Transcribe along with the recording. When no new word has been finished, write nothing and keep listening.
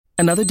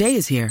Another day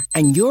is here,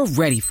 and you're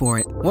ready for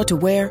it. What to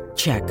wear?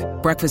 Check.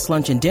 Breakfast,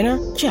 lunch, and dinner?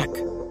 Check.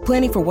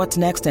 Planning for what's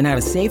next and how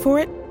to save for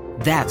it?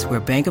 That's where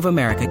Bank of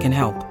America can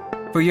help.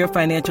 For your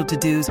financial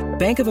to-dos,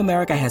 Bank of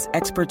America has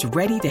experts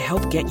ready to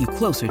help get you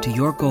closer to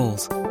your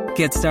goals.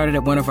 Get started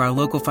at one of our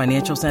local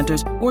financial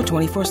centers or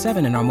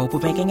 24/7 in our mobile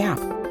banking app.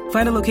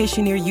 Find a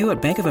location near you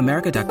at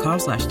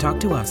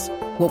bankofamerica.com/talktous.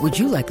 What would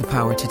you like the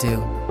power to do?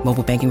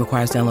 Mobile banking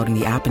requires downloading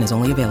the app and is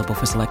only available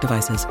for select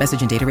devices.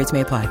 Message and data rates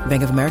may apply.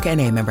 Bank of America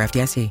N.A., member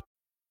FDIC.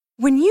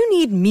 When you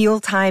need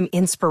mealtime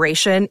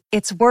inspiration,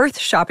 it's worth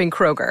shopping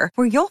Kroger,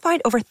 where you'll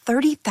find over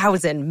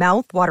 30,000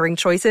 mouth-watering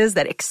choices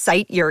that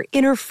excite your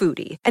inner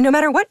foodie. And no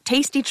matter what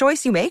tasty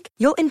choice you make,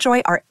 you'll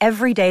enjoy our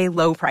everyday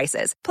low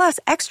prices, plus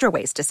extra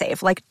ways to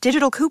save, like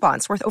digital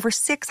coupons worth over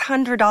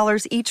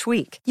 $600 each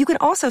week. You can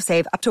also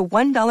save up to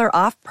 $1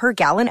 off per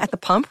gallon at the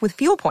pump with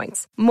fuel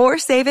points. More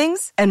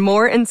savings and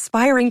more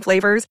inspiring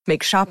flavors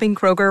make shopping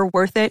Kroger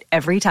worth it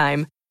every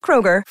time.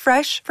 Kroger,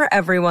 fresh for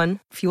everyone.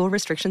 Fuel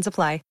restrictions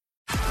apply.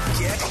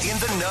 Get in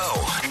the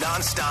know.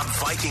 Non-stop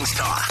Vikings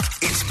talk.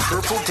 It's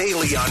Purple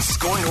Daily on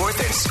Score North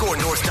and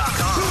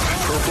ScoreNorth.com.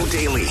 Purple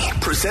Daily,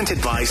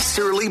 presented by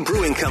Surly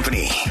Brewing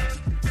Company.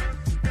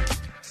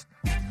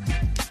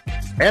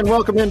 And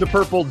welcome into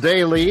Purple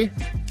Daily.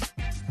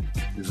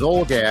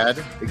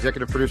 Zolgad,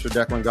 executive producer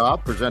Declan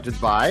Gobb, presented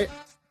by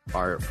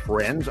our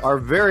friends, our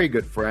very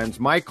good friends,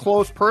 my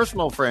close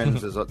personal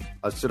friends, as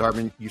Sid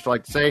Hartman used to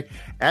like to say,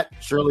 at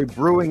Surly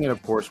Brewing. And,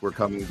 of course, we're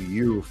coming to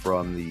you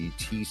from the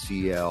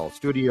TCL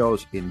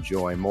studios.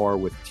 Enjoy more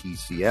with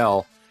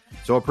TCL.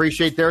 So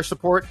appreciate their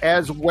support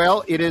as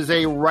well. It is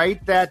a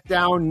Write That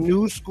Down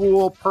New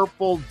School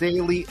Purple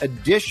Daily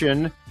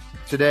edition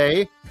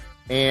today.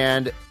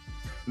 And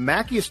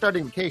Mackey is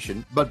starting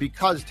vacation, but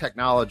because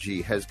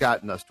technology has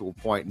gotten us to a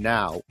point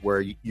now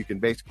where you can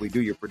basically do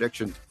your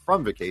predictions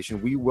from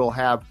vacation, we will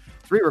have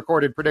 3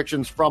 recorded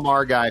predictions from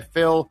our guy,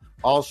 Phil.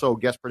 Also,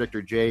 guest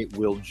predictor Jay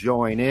will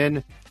join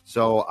in.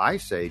 So I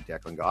say,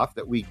 Declan Goff,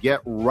 that we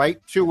get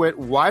right to it.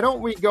 Why don't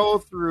we go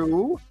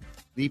through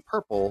the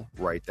Purple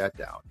Write That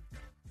Down?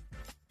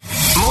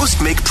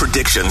 Most make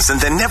predictions and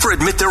then never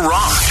admit they're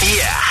wrong.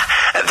 Yeah,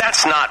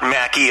 that's not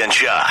Mackie and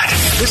Judd.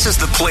 This is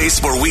the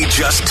place where we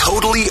just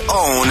totally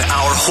own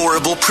our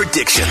horrible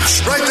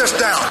predictions. Write this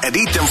down. And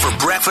eat them for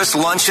breakfast,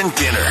 lunch, and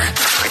dinner.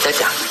 Write that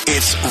down.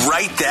 It's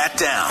Write That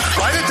Down.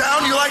 Write it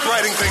down. You like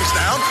writing things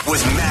down.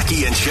 With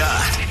Mackie and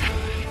Judd.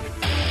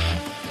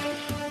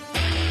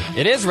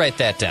 It is Write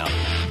That Down.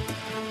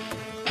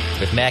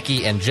 With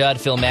Mackie and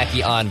Judd. Phil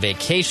Mackey on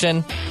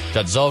vacation.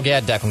 Judd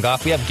Zolgad, Declan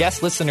Goff. We have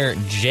guest listener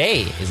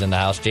Jay is in the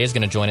house. Jay is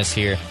going to join us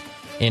here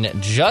in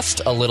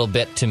just a little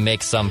bit to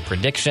make some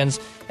predictions.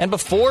 And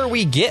before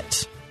we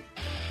get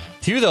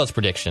to those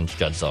predictions,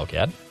 Judd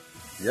Zolgad.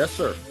 Yes,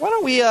 sir. Why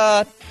don't we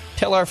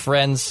tell our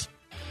friends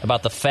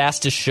about the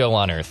fastest show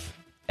on earth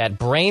at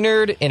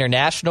Brainerd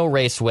International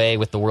Raceway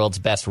with the world's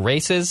best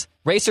racers,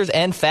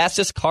 and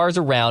fastest cars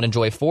around.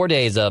 Enjoy 4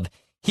 days of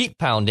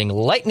heat-pounding,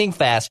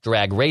 lightning-fast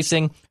drag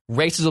racing.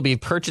 Racers will be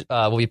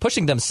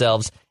pushing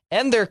themselves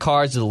and their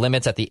cars to the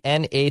limits at the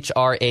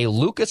NHRA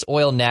Lucas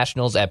Oil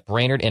Nationals at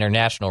Brainerd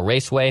International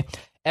Raceway.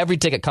 Every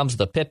ticket comes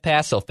with a pit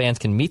pass so fans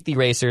can meet the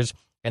racers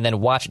and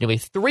then watch nearly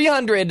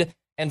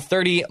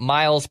 330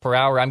 miles per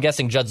hour. I'm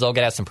guessing Judd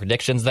Zolgad has some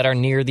predictions that are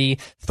near the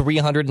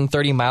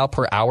 330 mile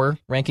per hour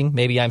ranking.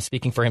 Maybe I'm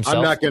speaking for himself.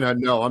 I'm not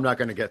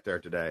going to get there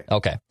today.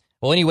 Okay.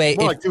 Well, anyway.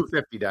 More like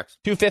 250, Dex.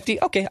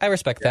 250? Okay, I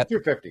respect that.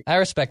 250. I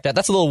respect that.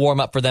 That's a little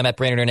warm-up for them at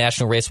Brainerd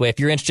International Raceway. If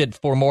you're interested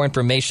for more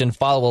information,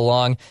 follow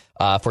along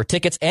for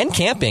tickets and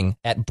camping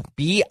at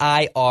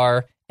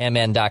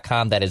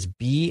BIRMN.com. That is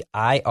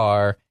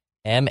BIRMN.com.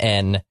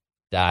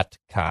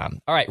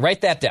 All right,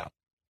 write that down.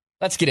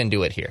 Let's get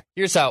into it here.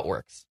 Here's how it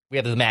works. We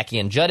have the Mackie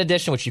and Judd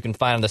edition, which you can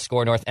find on the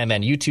Score North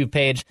MN YouTube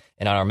page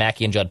and on our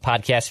Mackie and Judd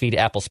podcast feed,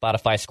 Apple,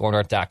 Spotify,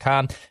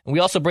 ScoreNorth.com. And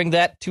we also bring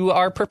that to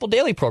our Purple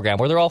Daily program,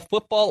 where they're all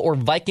football or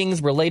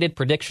Vikings-related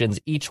predictions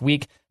each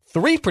week.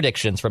 3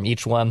 predictions from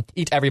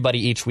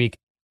everybody each week.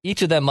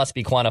 Each of them must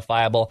be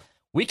quantifiable.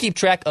 We keep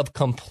track of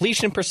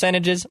completion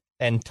percentages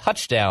and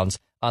touchdowns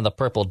on the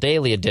Purple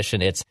Daily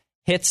edition. It's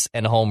hits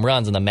and home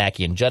runs in the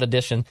Mackie and Judd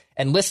edition.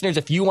 And listeners,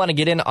 if you want to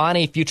get in on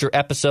a future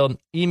episode,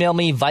 email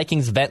me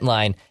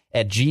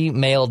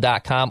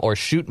VikingsVentline@gmail.com or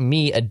shoot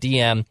me a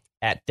DM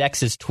at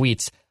Dex's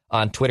Tweets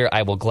on Twitter.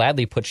 I will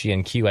gladly put you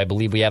in queue. I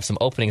believe we have some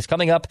openings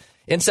coming up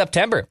in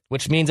September,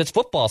 which means it's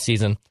football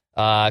season,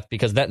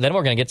 because then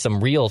we're going to get some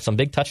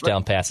big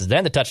touchdown passes.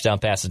 Then the touchdown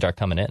passes are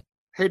coming in.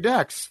 Hey,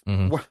 Dex,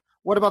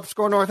 what about the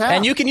Score North app?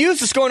 And you can use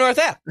the Score North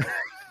app.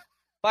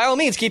 By all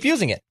means, keep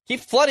using it. Keep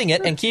flooding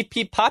it and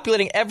keep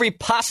populating every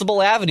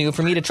possible avenue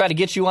for me to try to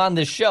get you on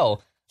this show.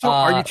 So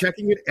are you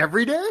checking it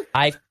every day?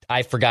 I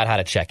forgot how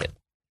to check it.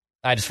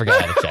 I just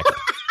forgot how to check it.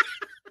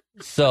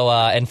 So,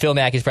 and Phil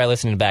Mackey's probably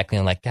listening back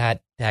and like,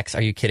 God, Dex,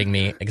 are you kidding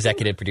me?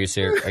 Executive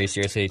producer, are you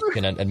seriously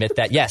going to admit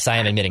that? Yes, I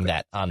am admitting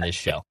that on this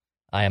show.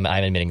 I'm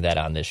admitting that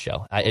on this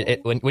show.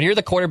 When you're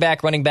the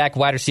quarterback, running back,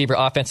 wide receiver,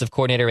 offensive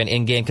coordinator, and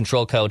in-game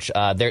control coach,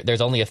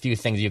 there's only a few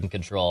things you can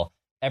control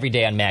every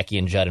day on Mackey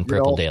and Judd and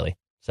Purple Daily.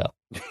 So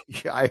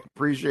yeah, I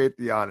appreciate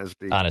the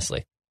honesty.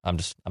 Honestly, I'm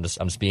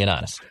just being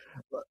honest.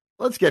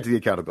 Let's get to the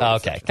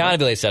accountability. Okay,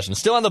 accountability session.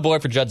 Still on the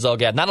board for Judd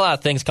Zulgad. Not a lot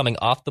of things coming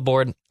off the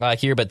board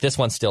here, but this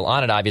one's still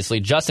on it, obviously.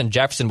 Justin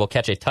Jefferson will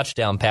catch a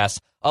touchdown pass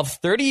of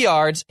 30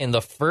 yards in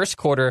the first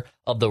quarter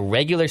of the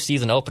regular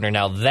season opener.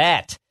 Now,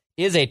 that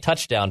is a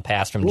touchdown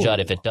pass from Judd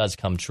if it does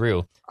come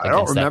true. I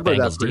don't remember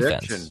that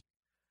prediction.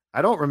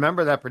 I don't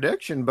remember that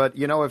prediction, but,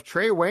 if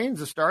Trey Waynes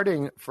is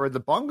starting for the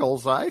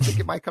Bungles, I think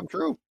it might come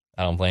true.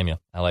 I don't blame you.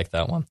 I like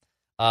that one.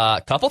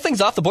 A couple things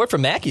off the board for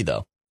Mackey,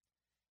 though.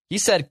 He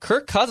said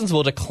Kirk Cousins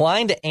will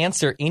decline to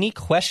answer any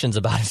questions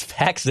about his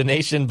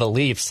vaccination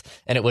beliefs,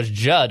 and it was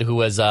Judd who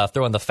was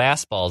throwing the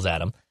fastballs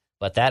at him.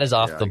 But that is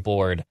off the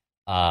board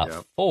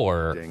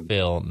for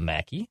Phil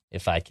Mackey,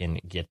 if I can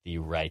get the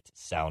right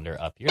sounder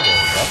up here. There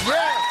we go.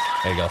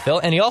 There you go, Phil.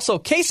 And he also,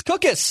 Case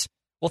Cookus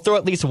will throw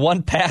at least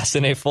one pass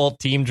in a full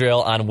team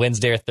drill on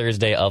Wednesday or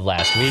Thursday of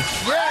last week.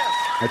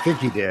 I think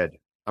he did.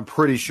 I'm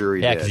pretty sure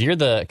he did. Yeah, because you're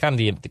the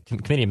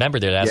committee member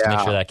there that has to make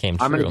sure that came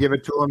true. I'm going to give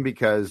it to him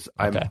because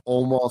I'm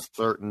almost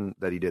certain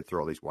that he did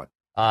throw at least one.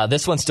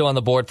 This one's still on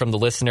the board from the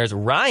listeners.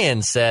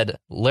 Ryan said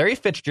Larry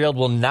Fitzgerald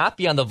will not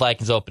be on the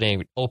Vikings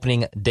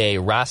opening day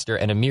roster,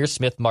 and Amir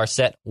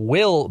Smith-Marset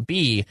will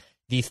be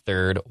the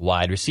third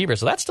wide receiver.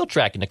 So that's still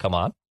tracking to come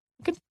on.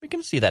 We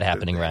can see that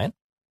happening, Ryan.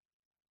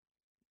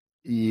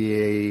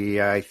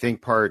 Yeah, I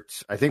think part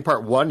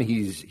one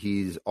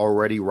he's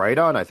already right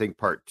on. I think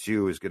part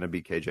two is going to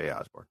be KJ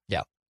Osborne.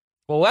 Yeah.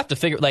 Well, we'll have to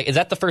figure, is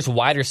that the first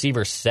wide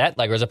receiver set?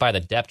 Or is it by the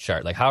depth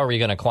chart? How are we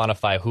going to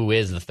quantify who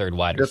is the third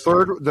wide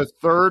receiver? The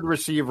third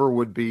receiver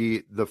would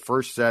be the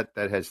first set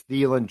that has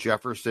Thielen,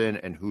 Jefferson,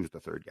 and who's the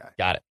third guy.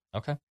 Got it.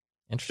 Okay.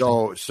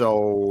 Interesting.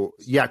 So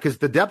yeah, because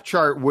the depth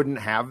chart wouldn't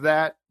have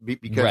that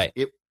because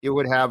it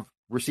would have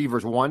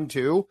receivers 1,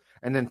 2,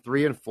 and then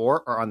 3 and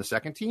 4 are on the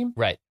second team.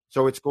 Right.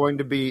 So it's going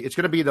to be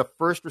the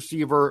first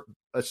receiver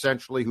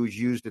essentially who's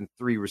used in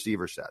 3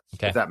 receiver sets.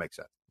 Okay. If that makes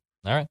sense.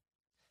 All right.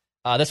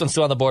 This one's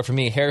still on the board for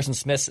me. Harrison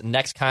Smith's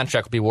next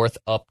contract will be worth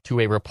up to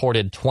a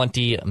reported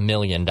 $20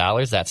 million.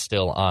 That's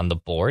still on the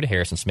board.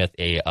 Harrison Smith,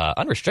 a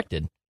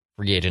unrestricted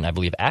free agent, I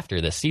believe,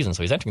 after this season.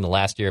 So he's entering the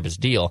last year of his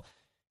deal.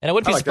 And I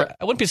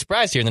wouldn't be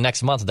surprised here in the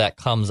next month that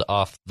comes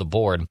off the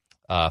board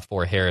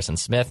for Harrison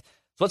Smith.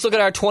 So let's look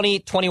at our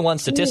 2021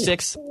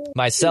 statistics.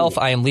 Myself,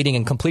 I am leading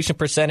in completion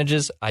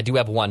percentages. I do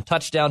have 1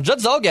 touchdown. Judd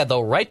Zulgad,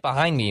 though, right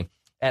behind me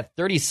at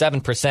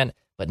 37%,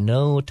 but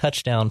no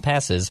touchdown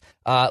passes.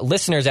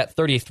 Listeners at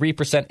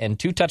 33% and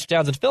 2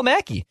 touchdowns. And Phil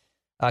Mackey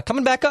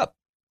coming back up,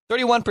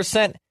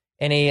 31%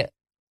 and a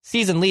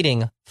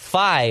season-leading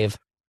 5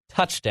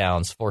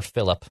 touchdowns for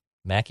Philip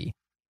Mackey.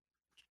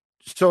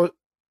 So,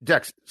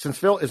 Dex, since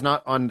Phil is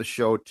not on the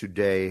show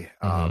today,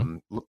 I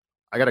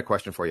got a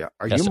question for you.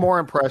 Are you more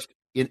impressed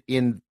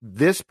in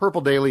this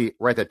Purple Daily?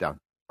 Write that down.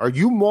 Are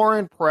you more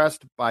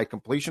impressed by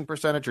completion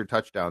percentage or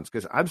touchdowns?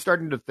 Because I'm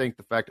starting to think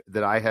the fact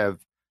that I have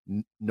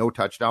no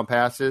touchdown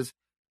passes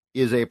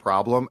is a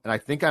problem, and I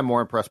think I'm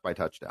more impressed by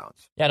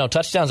touchdowns. Yeah, no,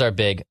 touchdowns are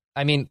big.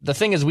 I mean, the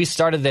thing is, we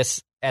started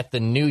this at the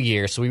new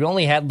year, so we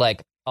only had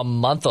a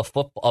month of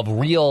football, of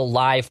real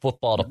live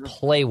football to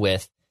play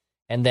with.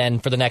 And then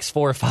for the next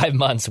 4 or 5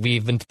 months,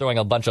 we've been throwing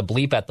a bunch of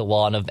bleep at the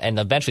wall and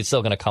eventually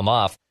still going to come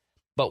off.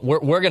 But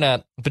we're going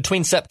to,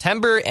 between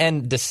September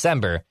and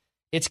December,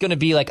 it's going to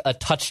be like a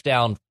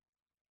touchdown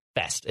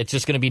fest. It's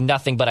just going to be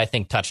nothing but, I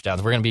think,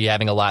 touchdowns. We're going to be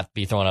having a lot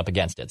be thrown up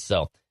against it.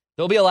 So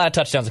there'll be a lot of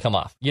touchdowns to come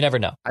off. You never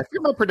know. I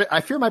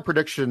fear my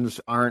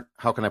predictions aren't,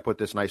 how can I put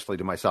this nicely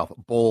to myself,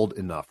 bold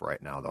enough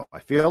right now, though. I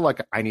feel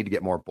like I need to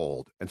get more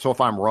bold. And so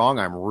if I'm wrong,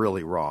 I'm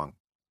really wrong.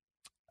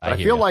 But I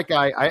feel like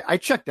I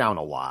check down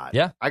a lot.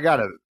 Yeah. I got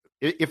to,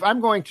 if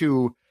I'm going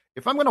to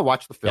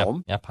watch the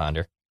film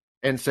ponder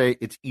and say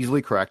it's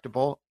easily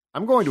correctable,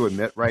 I'm going to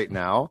admit right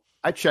now,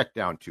 I check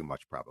down too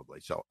much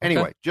probably. So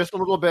anyway, just a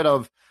little bit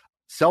of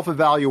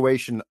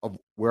self-evaluation of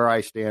where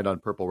I stand on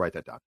Purple. Write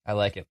that down. I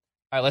like it.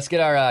 All right, let's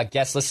get our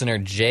guest listener,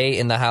 Jay,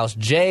 in the house.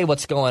 Jay,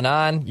 what's going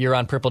on? You're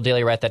on Purple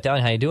Daily. Write that down.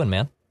 How you doing,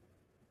 man?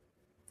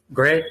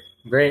 Great.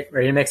 Ready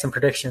to make some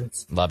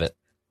predictions. Love it.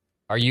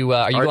 Are you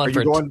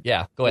going?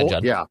 Yeah, go ahead,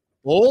 Judd. Yeah,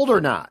 bold or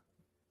not?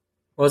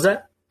 What was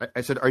that? I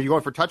said, are you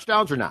going for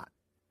touchdowns or not?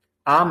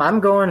 I'm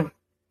going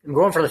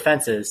for the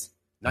fences.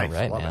 Nice. All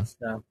right, man.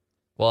 So.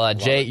 Well,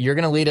 Jay, you're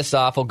going to lead us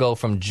off. We'll go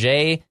from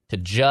Jay to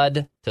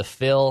Judd to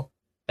Phil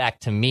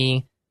back to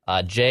me.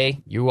 Jay,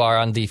 you are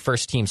on the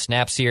first team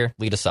snaps here.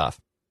 Lead us off.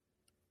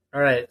 All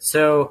right.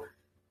 So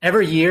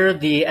every year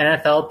the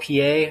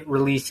NFLPA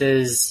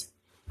releases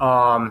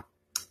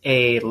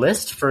a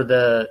list for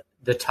the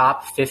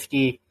top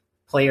 50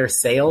 player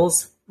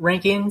sales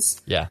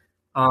rankings. Yeah.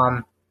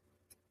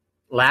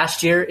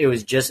 Last year it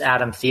was just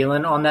Adam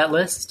Thielen on that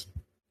list.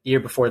 The year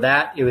before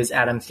that it was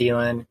Adam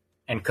Thielen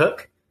and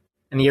Cook.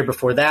 And the year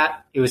before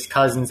that it was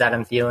Cousins,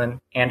 Adam Thielen,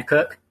 and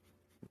Cook.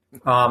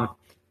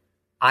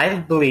 I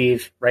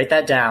believe, write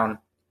that down,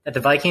 that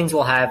the Vikings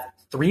will have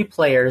 3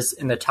 players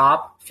in the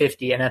top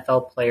 50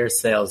 NFL player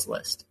sales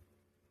list.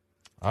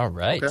 All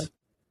right. Okay.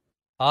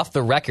 Off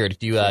the record,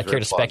 do you care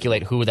to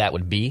speculate who that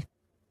would be?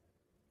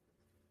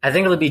 I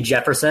think it'll be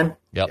Jefferson.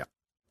 Yep.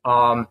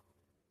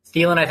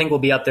 Thielen, I think, will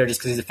be up there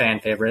just because he's a fan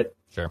favorite.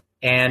 Sure.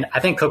 And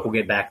I think Cook will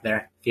get back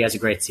there if he has a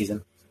great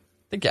season.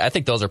 I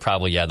think those are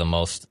probably, the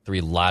most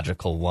three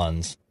logical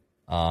ones.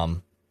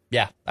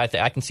 I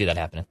can see that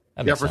happening.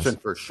 That Jefferson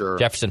for sure.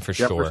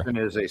 Jefferson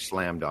is a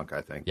slam dunk,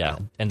 I think. Yeah,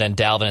 and then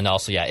Dalvin, and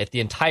also, if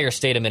the entire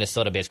state of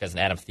Minnesota basically has an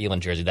Adam Thielen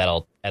jersey,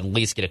 that'll at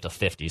least get it to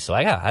 50. So,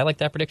 I like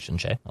that prediction,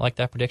 Shay. I like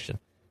that prediction.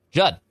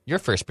 Judd, your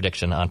first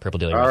prediction on Purple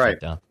Daily. All right.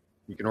 Down.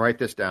 You can write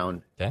this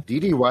down. Okay.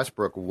 D.D.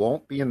 Westbrook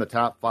won't be in the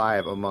top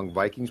 5 among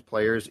Vikings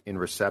players in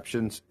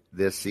receptions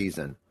this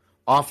season.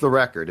 Off the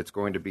record, it's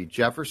going to be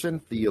Jefferson,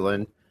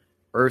 Thielen,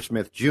 Irv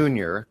Smith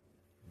Jr.,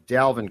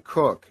 Dalvin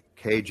Cook,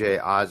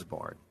 KJ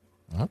Osborne.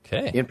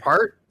 Okay. In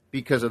part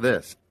because of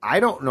this. I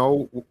don't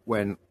know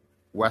when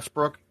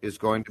Westbrook is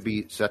going to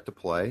be set to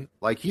play.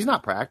 Like, he's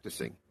not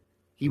practicing.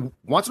 He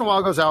once in a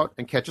while goes out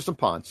and catches some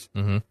punts.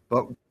 Mm-hmm.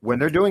 But when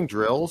they're doing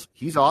drills,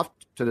 he's off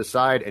to the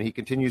side and he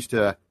continues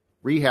to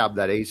rehab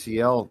that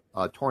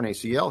torn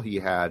ACL he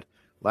had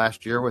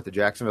last year with the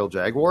Jacksonville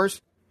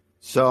Jaguars.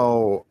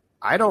 So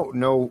I don't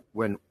know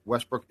when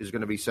Westbrook is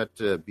going to be set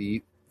to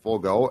be full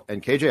go.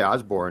 And KJ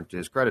Osborne, to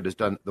his credit, has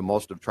done the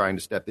most of trying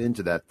to step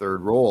into that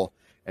third role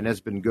and has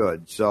been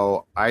good.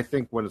 So I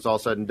think when it's all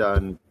said and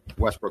done,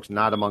 Westbrook's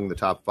not among the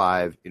top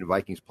 5 in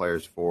Vikings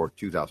players for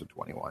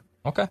 2021.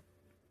 Okay.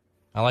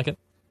 I like it.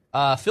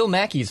 Phil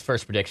Mackey's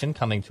first prediction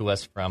coming to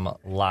us from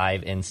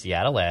live in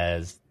Seattle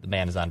as the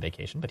man is on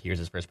vacation, but here's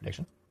his first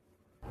prediction.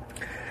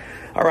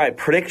 All right,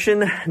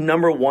 prediction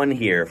number 1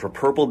 here for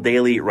Purple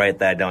Daily. Write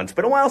that down. It's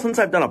been a while since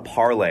I've done a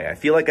parlay. I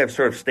feel like I've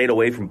sort of stayed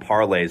away from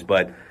parlays,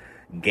 but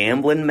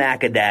Gamblin'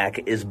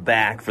 Macadac is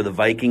back for the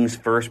Vikings'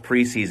 first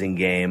preseason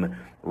game.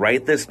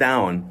 Write this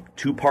down.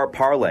 2-part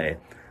parlay.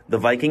 The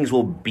Vikings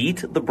will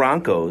beat the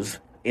Broncos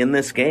in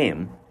this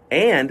game,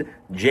 and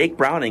Jake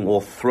Browning will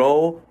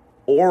throw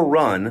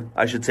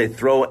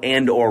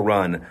and or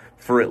run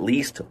for at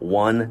least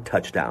 1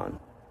 touchdown.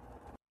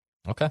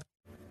 Okay.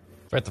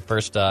 Right, the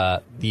first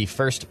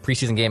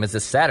preseason game is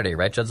this Saturday,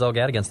 right, Judd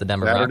Zolgad, against the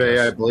Denver Broncos? Saturday,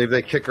 I believe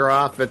they kick her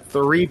off at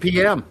 3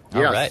 p.m.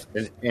 All yes,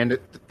 right. And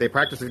they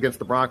practice against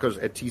the Broncos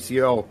at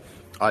TCO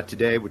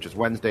today, which is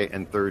Wednesday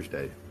and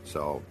Thursday.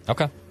 So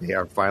they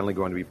are finally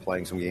going to be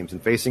playing some games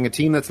and facing a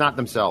team that's not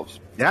themselves.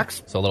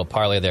 Next. So a little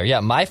parlay there. Yeah,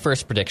 my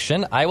first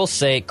prediction, I will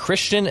say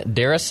Christian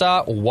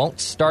Darrisaw won't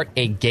start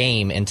a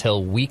game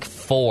until week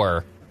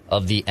 4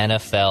 of the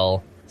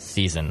NFL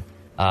season.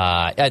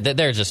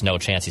 There's just no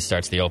chance he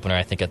starts the opener,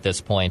 I think, at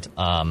this point.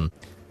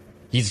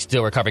 He's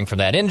still recovering from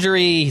that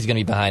injury. He's going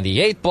to be behind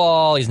the 8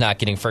 ball. He's not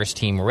getting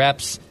first-team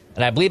reps.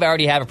 And I believe I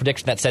already have a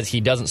prediction that says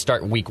he doesn't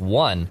start week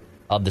 1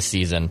 of the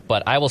season.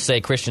 But I will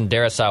say Christian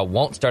Darrisaw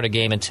won't start a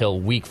game until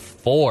week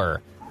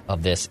 4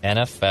 of this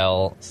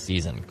NFL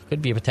season.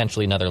 Could be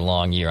potentially another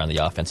long year on the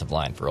offensive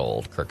line for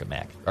old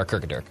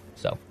Kirkadirk.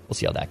 So we'll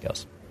see how that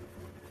goes.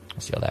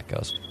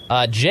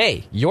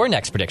 Jay, your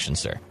next prediction,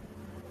 sir.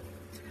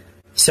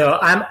 So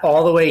I'm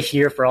all the way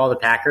here for all the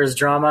Packers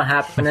drama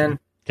happening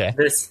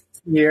this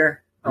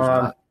year.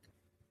 So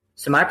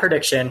my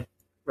prediction,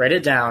 write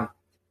it down, is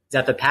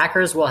that the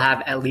Packers will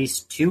have at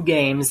least 2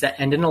 games that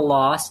end in a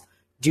loss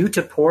due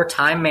to poor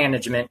time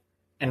management,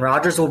 and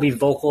Rodgers will be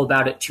vocal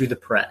about it to the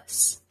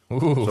press.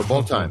 Ooh. So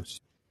both times.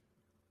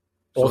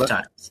 Both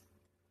times.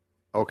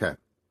 Okay.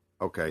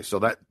 So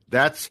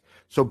that's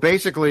so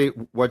basically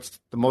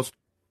what's the most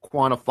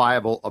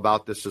quantifiable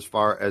about this as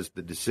far as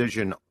the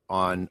decision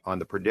on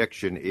the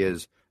prediction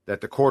is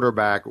that the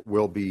quarterback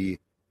will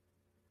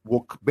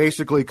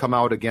basically come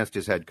out against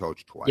his head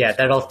coach twice. Yeah,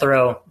 that'll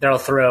throw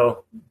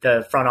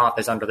the front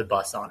office under the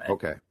bus on it.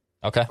 Okay.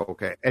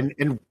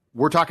 And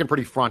we're talking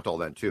pretty frontal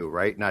then too,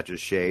 right? Not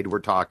just shade. We're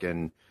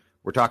talking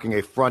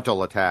a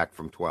frontal attack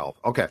from 12.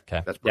 Okay.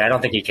 That's I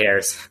don't think he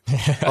cares.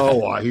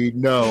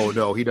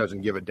 No, he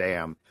doesn't give a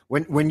damn.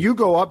 When you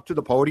go up to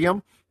the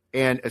podium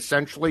and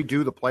essentially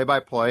do the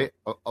play-by-play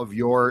of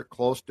your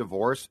close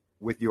divorce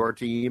with your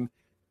team,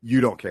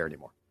 you don't care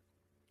anymore.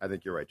 I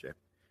think you're right, Jay.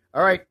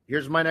 All right,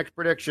 here's my next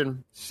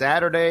prediction.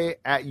 Saturday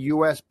at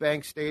U.S.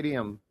 Bank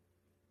Stadium,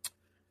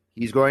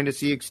 he's going to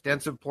see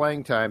extensive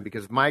playing time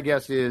because my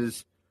guess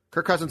is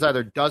Kirk Cousins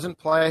either doesn't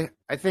play,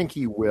 I think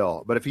he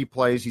will, but if he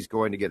plays, he's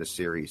going to get a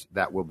series.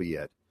 That will be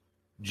it.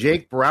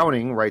 Jake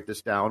Browning, write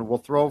this down, will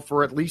throw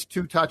for at least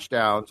 2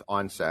 touchdowns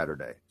on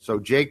Saturday. So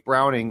Jake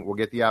Browning will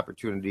get the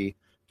opportunity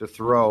to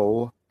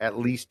throw at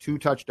least 2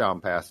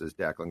 touchdown passes,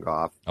 Declan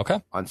Goff,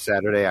 on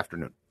Saturday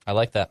afternoon. I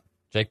like that.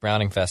 Jake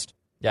Browning fest.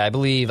 Yeah, I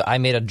believe I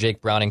made a Jake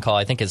Browning call.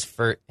 I think it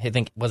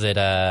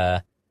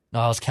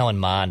was Kellen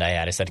Mond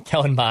I said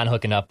Kellen Mond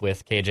hooking up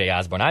with KJ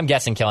Osborne. I'm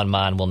guessing Kellen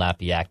Mond will not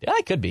be active.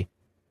 I could be.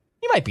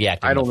 He might be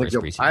active.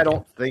 I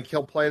don't think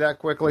he'll play that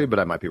quickly, but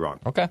I might be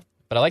wrong. Okay.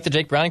 But I like the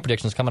Jake Browning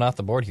predictions coming off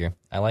the board here.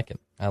 I like it.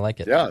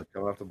 Yeah,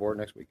 coming off the board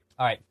next week.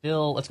 All right,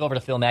 Phil. Let's go over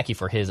to Phil Mackey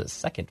for his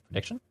second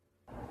prediction.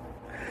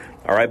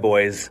 All right,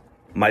 boys.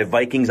 my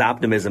Vikings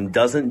optimism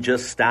doesn't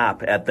just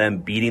stop at them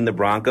beating the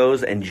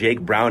Broncos and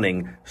Jake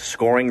Browning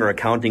scoring or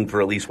accounting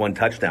for at least one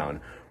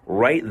touchdown.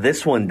 Write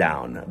this one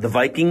down. The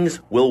Vikings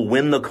will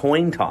win the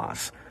coin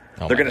toss.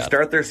 They're going to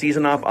start their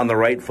season off on the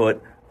right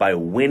foot by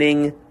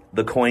winning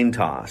the coin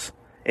toss.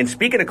 And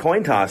speaking of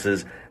coin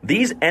tosses,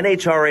 these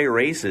NHRA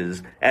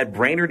races at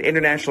Brainerd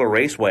International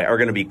Raceway are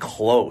going to be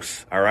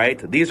close, all right?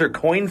 These are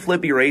coin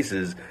flippy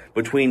races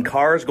between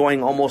cars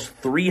going almost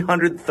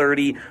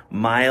 330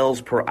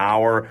 miles per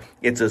hour.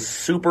 It's a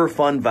super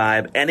fun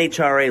vibe.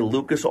 NHRA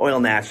Lucas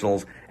Oil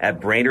Nationals at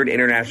Brainerd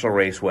International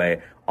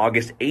Raceway,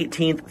 August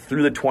 18th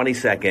through the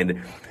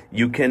 22nd.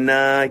 You can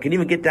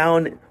even get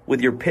down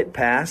with your pit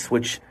pass,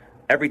 which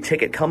every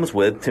ticket comes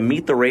with, to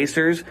meet the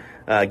racers,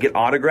 get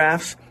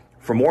autographs.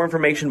 For more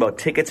information about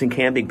tickets and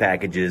camping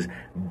packages,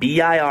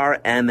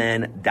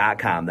 BIRMN.com.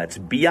 That's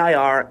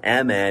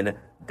BIRMN.com.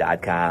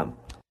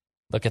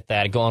 Look at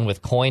that, going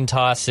with coin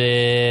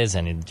tosses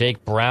and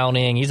Jake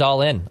Browning. He's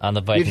all in on the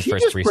Vikings'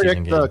 first preseason game. Did he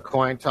just predict the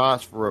coin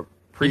toss for a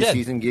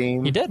preseason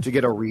game? He did. To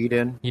get a read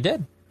in? He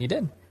did.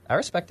 I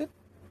respect it.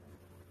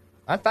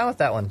 I'm fine with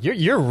that one.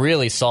 You're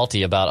really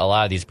salty about a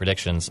lot of these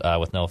predictions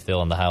with no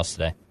Phil in the house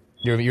today.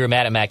 You were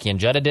mad at Mackie and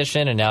Judd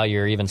edition, and now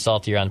you're even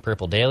saltier on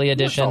Purple Daily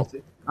edition.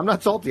 I'm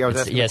not salty. I was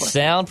asking. You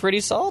sound pretty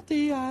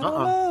salty. I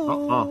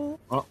don't know.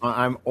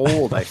 I'm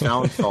old. I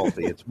sound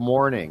salty. It's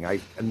morning. I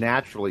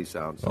naturally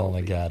sound salty. Oh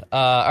my god.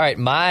 All right,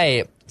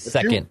 my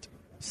second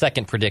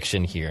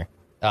prediction here,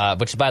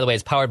 which by the way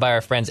is powered by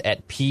our friends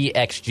at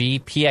PXG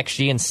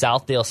in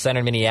Southdale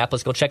Center,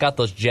 Minneapolis. Go check out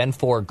those Gen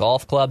 4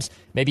 golf clubs.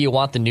 Maybe you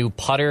want the new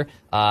putter.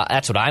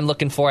 That's what I'm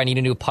looking for. I need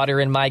a new putter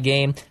in my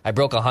game. I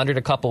broke 100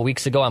 a couple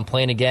weeks ago. I'm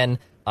playing again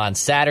on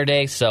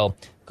Saturday, so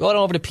go on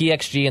over to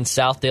PXG in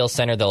Southdale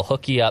Center. They'll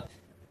hook you up.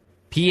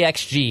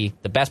 PXG,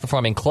 the best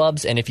performing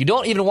clubs. And if you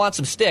don't even want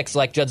some sticks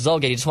like Judd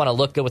Zulgad, you just want to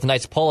look good with a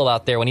nice polo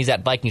out there when he's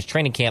at Vikings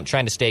training camp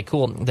trying to stay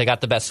cool, they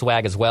got the best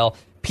swag as well.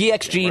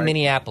 PXG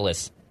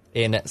Minneapolis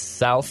in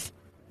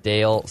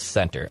Southdale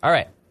Center. All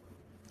right.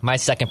 My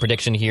second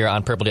prediction here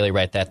on Purple Daily,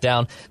 write that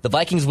down. The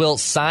Vikings will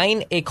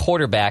sign a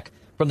quarterback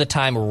from the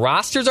time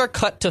rosters are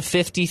cut to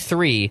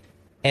 53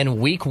 and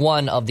week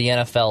 1 of the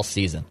NFL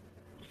season.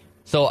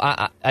 So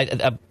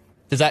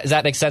does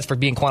that make sense for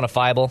being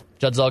quantifiable,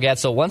 Judd Zulgad?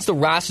 So once the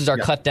rosters are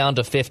cut down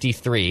to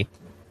 53,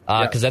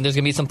 because then there's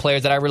going to be some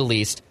players that are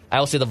released, I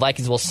will say the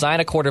Vikings will sign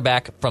a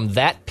quarterback from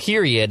that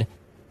period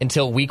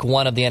until week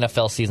 1 of the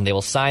NFL season. They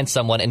will sign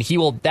someone, and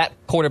that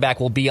quarterback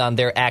will be on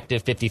their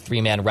active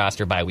 53-man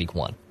roster by week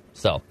 1.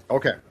 So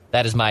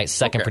that is my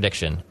second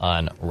prediction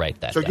on Write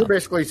That Down. So you're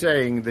basically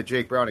saying that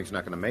Jake Browning's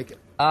not going to make it?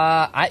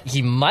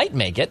 He might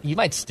make it. He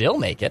might still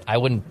make it. I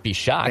wouldn't be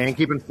shocked. They ain't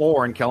keeping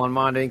 4, and Kellen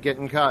Mond ain't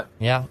getting cut.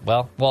 Yeah,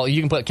 well,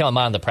 you can put Kellen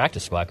Mond on the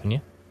practice squad, couldn't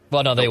you?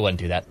 Well, no, they wouldn't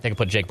do that. They could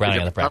put Jake Browning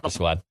on the practice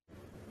squad.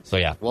 So,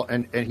 yeah. Well,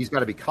 and he's got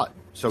to be cut.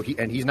 So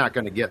he's not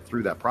going to get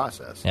through that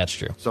process. That's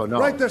true. So, no.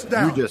 Write this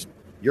down.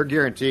 You're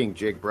guaranteeing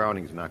Jake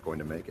Browning's not going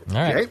to make it. All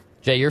right.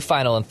 Jay, your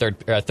final and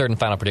third and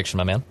final prediction,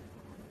 my man.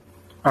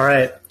 All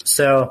right.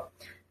 So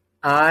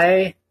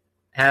I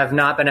have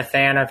not been a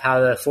fan of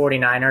how the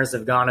 49ers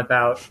have gone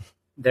about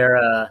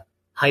their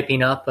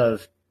hyping up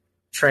of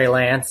Trey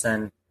Lance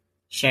and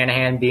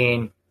Shanahan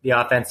being the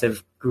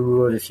offensive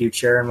guru of the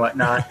future and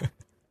whatnot.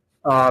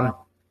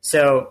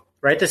 So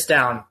write this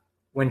down.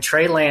 When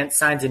Trey Lance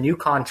signs a new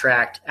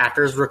contract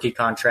after his rookie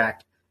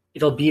contract,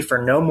 it'll be for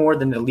no more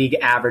than the league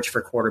average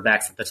for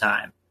quarterbacks at the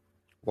time.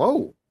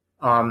 Whoa.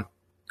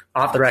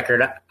 Off the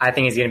record, I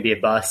think he's going to be a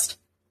bust.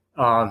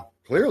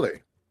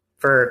 Clearly.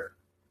 For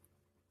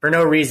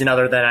no reason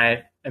other than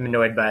I am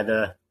annoyed by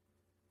the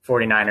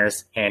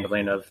 49ers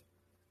handling of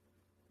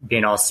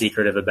being all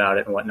secretive about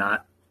it and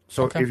whatnot.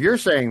 So if you're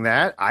saying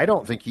that, I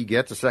don't think he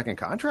gets a second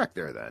contract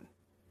there then.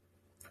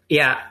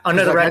 Yeah,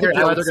 under the record,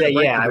 I would say,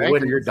 I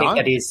wouldn't think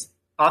that he's –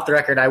 off the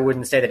record, I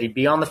wouldn't say that he'd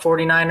be on the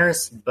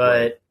 49ers,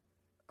 but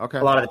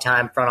a lot of the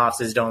time front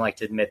offices don't like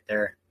to admit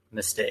their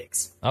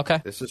mistakes. Okay.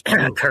 This is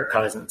Kirk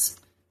Cousins.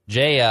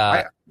 Jay,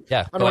 I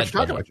don't know what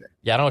you're talking about, Jay.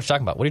 Yeah, I don't know what you're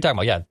talking about. What are you talking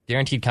about? Yeah,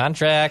 guaranteed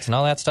contracts and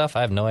all that stuff?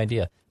 I have no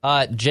idea.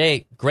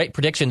 Jay, great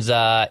predictions.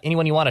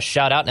 Anyone you want to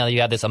shout out now that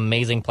you have this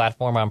amazing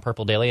platform on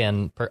Purple Daily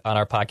and on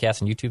our podcast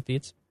and YouTube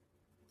feeds?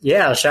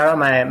 Yeah, I'll shout out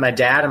my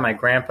dad and my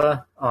grandpa.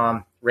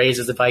 Raised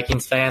as a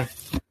Vikings fan.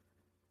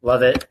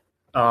 Love it.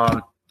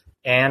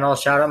 And I'll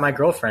shout out my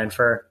girlfriend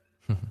for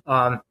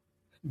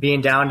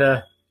being down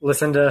to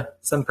listen to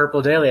some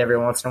Purple Daily every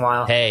once in a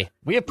while. Hey,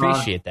 we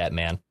appreciate that,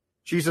 man.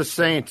 She's a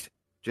saint,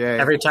 Jay.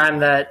 Every time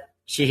that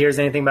she hears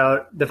anything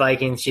about the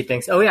Vikings, she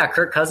thinks, oh, yeah,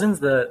 Kirk Cousins,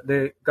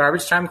 the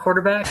garbage time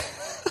quarterback,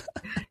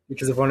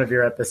 because of one of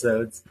your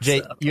episodes.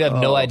 Jay, you have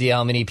no idea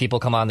how many people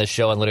come on this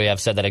show and literally have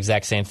said that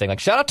exact same thing. Like,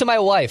 shout out to my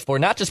wife for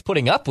not just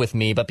putting up with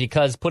me, but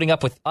because putting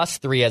up with us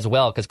three as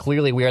well, because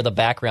clearly we are the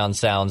background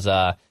sounds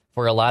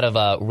for a lot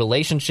of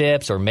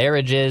relationships or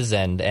marriages,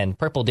 and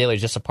Purple Daily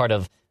is just a part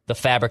of the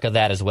fabric of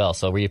that as well.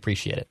 So we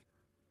appreciate it.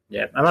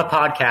 Yeah, I'm a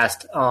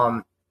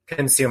podcast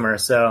consumer,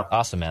 so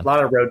awesome, man. A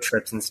lot of road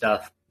trips and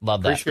stuff.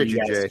 Love that. Appreciate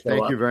you, Jay.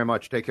 Thank you very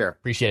much. Take care.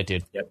 Appreciate it,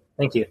 dude. Yep.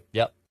 Thank you.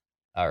 Yep.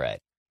 All right.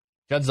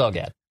 Judd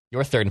Zulgad,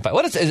 your third and final.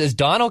 What is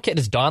Dawn okay?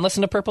 Does Dawn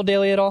listen to Purple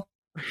Daily at all?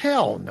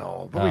 Hell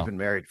no. But we've been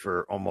married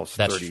for almost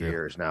 30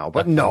 years now.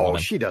 But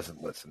she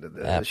doesn't listen to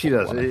this. She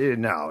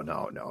doesn't. No.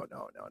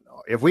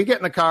 If we get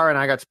in the car and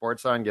I got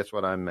sports on, guess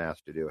what I'm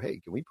asked to do? Hey,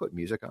 can we put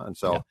music on?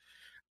 So,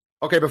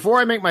 okay, before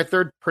I make my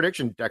third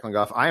prediction, Declan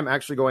Goff, I am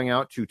actually going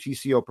out to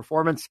TCO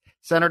Performance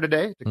Center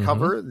today to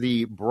cover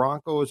the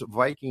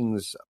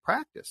Broncos-Vikings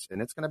practice.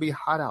 And it's going to be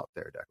hot out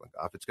there, Declan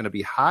Goff. It's going to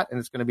be hot and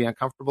it's going to be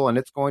uncomfortable and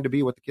it's going to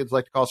be what the kids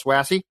like to call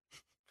swassy.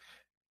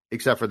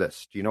 Except for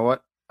this. Do you know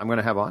what I'm going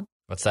to have on?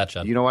 What's that,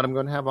 Judd? You know what I'm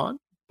going to have on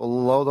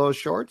below those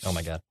shorts? Oh,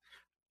 my God.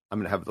 I'm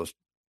going to have those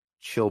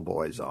Chill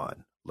Boys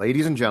on.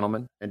 Ladies and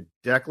gentlemen, and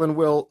Declan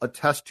will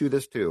attest to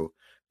this too,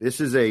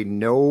 this is a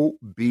no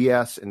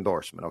BS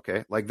endorsement,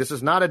 okay? Like, this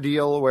is not a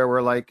deal where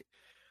we're like,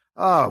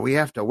 oh, we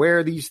have to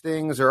wear these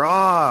things or,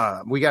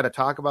 we got to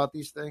talk about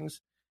these things.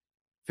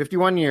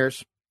 51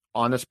 years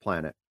on this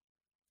planet,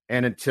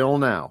 and until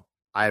now,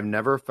 I have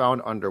never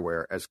found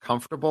underwear as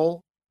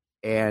comfortable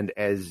and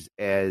as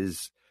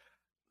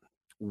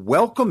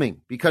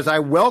welcoming, because I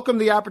welcome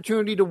the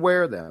opportunity to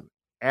wear them,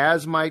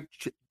 as my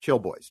Chill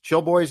Boys.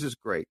 Chill Boys is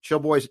great.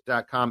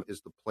 Chillboys.com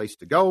is the place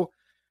to go.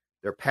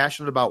 They're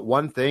passionate about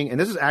one thing, and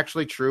this is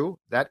actually true.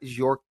 That is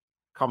your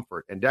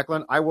comfort. And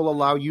Declan, I will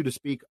allow you to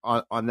speak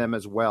on them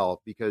as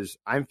well, because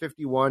I'm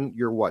 51.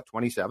 You're what,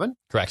 27?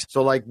 Correct.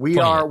 So like we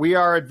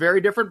are at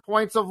very different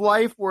points of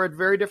life. We're at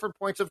very different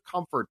points of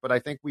comfort, but I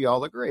think we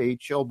all agree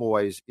Chill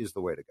Boys is the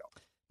way to go.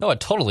 No,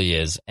 it totally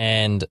is.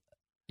 And,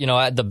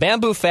 the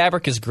bamboo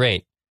fabric is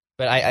great.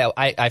 But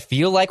I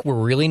feel like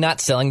we're really not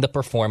selling the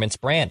performance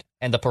brand.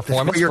 And the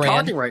performance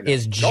brand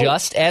is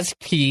just as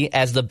key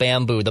as the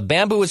bamboo. The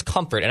bamboo is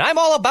comfort. And I'm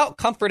all about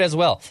comfort as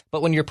well.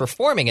 But when you're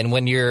performing and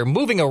when you're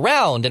moving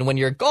around and when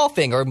you're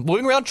golfing or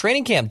moving around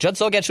training camp, Judd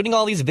Zulgad shooting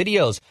all these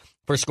videos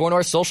for Score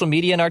North social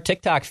media and our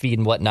TikTok feed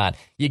and whatnot,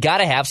 you got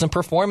to have some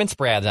performance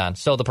brands on.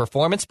 So the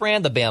performance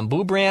brand, the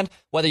bamboo brand,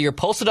 whether you're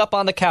posted up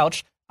on the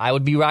couch, I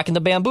would be rocking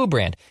the bamboo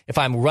brand. If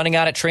I'm running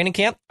out at training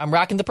camp, I'm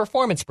rocking the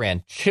performance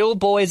brand.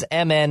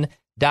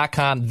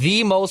 ChillBoysMN.com,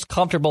 the most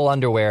comfortable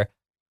underwear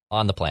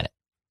on the planet.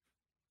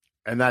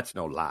 And that's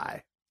no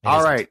lie.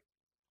 All right.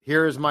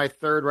 Here's my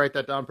third write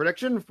that down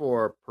prediction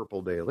for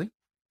Purple Daily.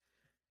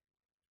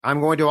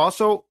 I'm going to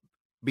also,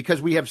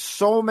 because we have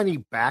so many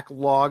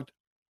backlogged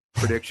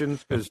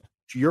predictions, because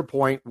to your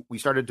point, we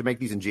started to make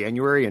these in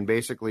January and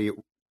basically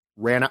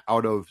ran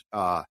out of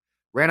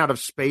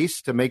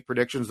space to make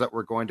predictions that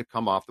were going to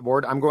come off the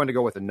board. I'm going to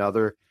go with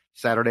another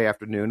Saturday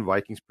afternoon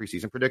Vikings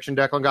preseason prediction,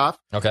 Declan Goff.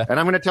 Okay. And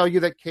I'm going to tell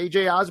you that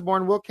KJ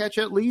Osborne will catch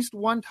at least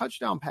one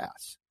touchdown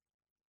pass.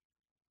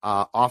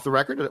 Off the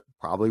record, it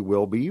probably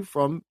will be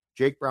from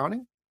Jake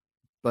Browning,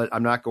 but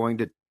I'm not going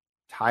to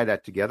tie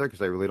that together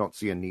because I really don't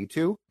see a need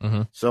to.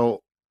 Mm-hmm.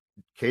 So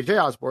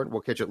KJ Osborne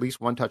will catch at least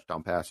one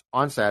touchdown pass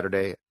on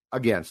Saturday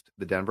against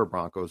the Denver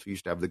Broncos, who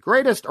used to have the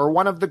greatest or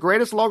one of the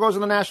greatest logos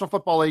in the National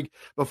Football League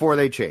before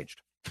they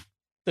changed.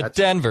 That's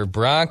Denver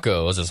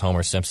Broncos, as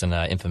Homer Simpson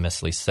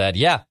infamously said.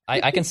 Yeah,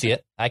 I can see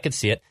it. I could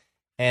see it.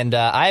 And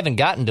I haven't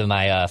gotten to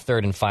my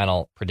third and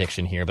final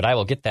prediction here, but I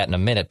will get that in a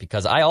minute,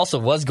 because I also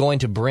was going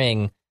to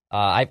bring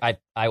I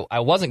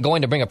wasn't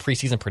going to bring a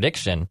preseason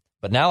prediction,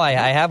 but now I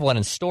have one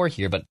in store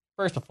here. But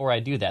first, before I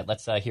do that,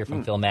 let's hear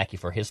from Phil Mackey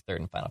for his third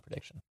and final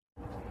prediction.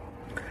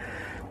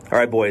 All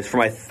right, boys, for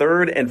my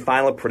third and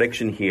final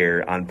prediction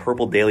here on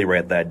Purple Daily,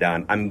 write that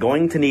down. I'm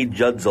going to need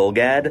Judd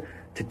Zulgad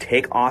to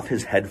take off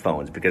his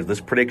headphones, because this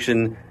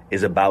prediction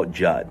is about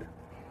Judd.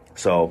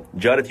 So,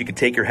 Judd, if you could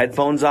take your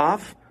headphones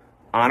off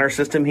on our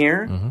system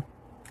here,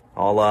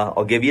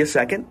 I'll give you a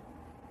second.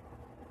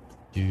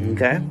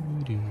 Okay.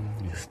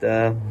 Just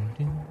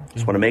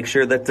want to make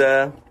sure that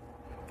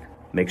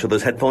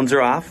those headphones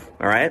are off.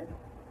 All right.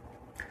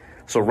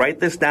 So write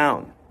this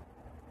down.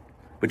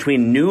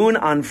 Between noon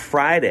on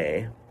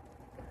Friday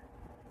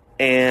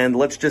and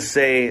let's just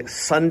say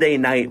Sunday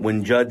night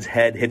when Judd's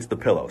head hits the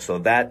pillow.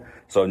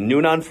 So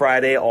noon on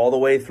Friday all the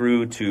way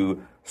through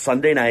to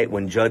Sunday night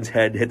when Judd's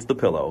head hits the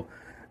pillow,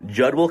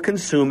 Judd will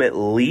consume at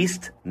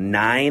least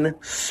 9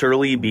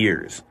 Surly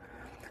beers.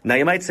 Now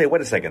you might say,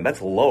 wait a second,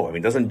 that's low. I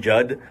mean, doesn't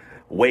Judd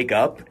wake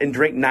up and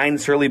drink 9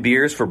 Surly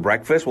beers for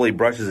breakfast while he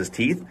brushes his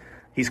teeth?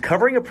 He's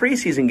covering a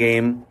preseason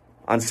game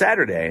on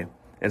Saturday,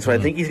 and so I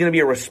think he's going to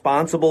be a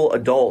responsible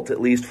adult at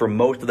least for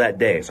most of that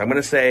day. So I'm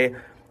going to say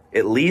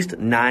at least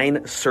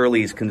 9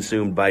 Surlies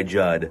consumed by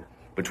Judd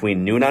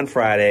between noon on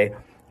Friday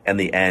and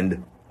the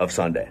end of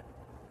Sunday.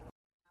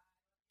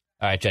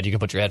 All right, Judd, you can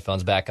put your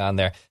headphones back on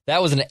there.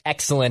 That was an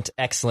excellent,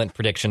 excellent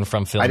prediction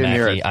from Phil Mackey. I didn't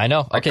hear it. I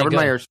know. I covered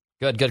my ears.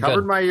 Good.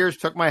 Covered my ears,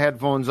 took my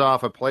headphones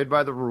off. I played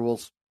by the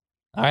rules.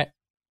 All right.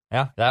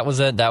 Yeah, that was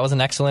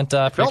an excellent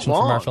prediction from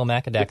our Phil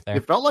Macadac there.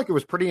 It felt like it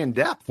was pretty in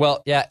depth.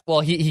 Well, yeah.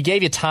 Well, he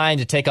gave you time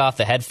to take off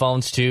the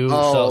headphones too.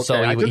 Oh, okay.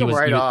 So I took them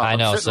right off. I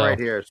know. I'm sitting right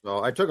here,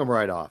 so I took them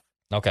right off.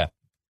 Okay.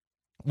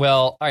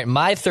 Well, all right.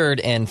 My third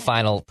and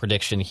final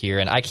prediction here,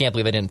 and I can't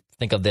believe I didn't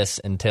think of this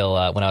until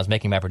when I was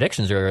making my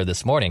predictions earlier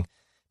this morning.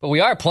 But we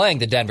are playing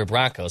the Denver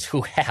Broncos,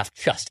 who have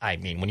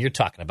when you're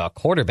talking about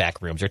quarterback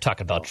rooms, you're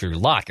talking about Drew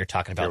Lock, you're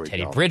talking about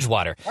Teddy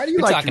Bridgewater. Why do you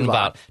you're like talking Drew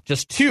about Lock?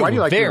 Just two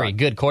very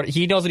good quarterbacks.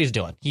 He knows what he's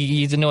doing.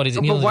 He knows what he's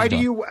doing. But why do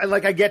you,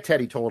 I get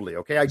Teddy totally,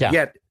 okay? I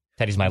get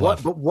Teddy's my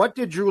love. But what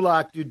did Drew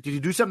Lock do? Did he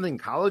do something in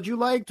college you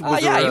liked? He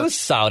was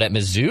solid at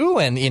Mizzou,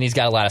 and he's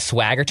got a lot of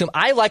swagger to him.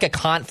 I like a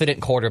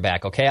confident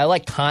quarterback, okay? I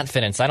like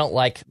confidence. I don't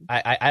like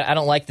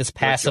this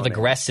passive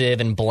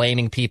aggressive and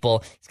blaming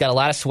people. He's got a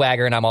lot of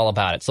swagger, and I'm all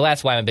about it. So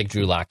that's why I'm a big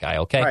Drew Lock guy,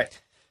 okay?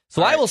 Right.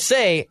 So I will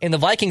say, in the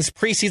Vikings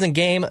preseason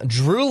game,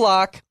 Drew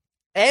Lock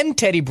and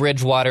Teddy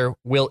Bridgewater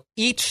will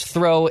each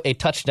throw a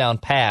touchdown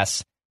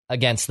pass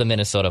against the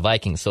Minnesota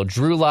Vikings. So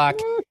Drew Lock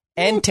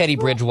and Teddy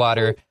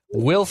Bridgewater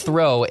will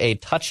throw a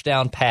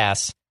touchdown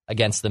pass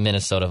against the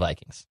Minnesota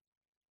Vikings.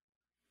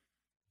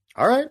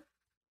 All right.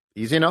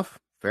 Easy enough.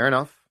 Fair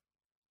enough.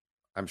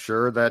 I'm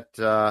sure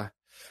that,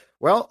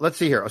 let's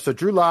see here. So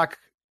Drew Lock,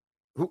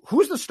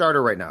 who's the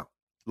starter right now?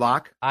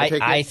 Lock?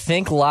 I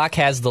think Lock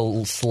has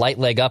the slight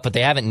leg up, but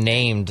they haven't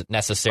named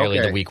necessarily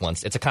the weak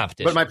ones. It's a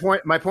competition.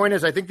 But my point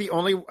is, I think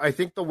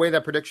the way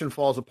that prediction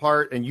falls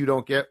apart and you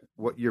don't get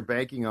what you're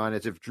banking on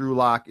is if Drew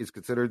Lock is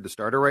considered the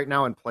starter right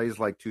now and plays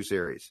like 2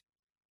 series.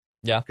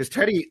 Yeah.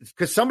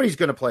 Because somebody's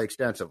going to play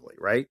extensively,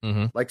 right?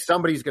 Mm-hmm. Like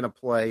somebody's going to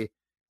play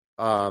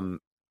a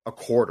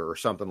quarter or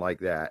something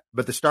like that.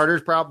 But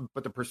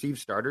the perceived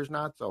starter's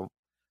not. So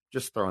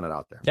just throwing it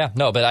out there. Yeah,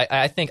 no, but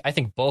I think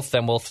both of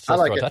them will still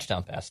throw a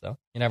touchdown pass, though.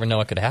 You never know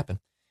what could happen.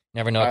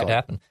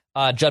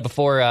 Judd,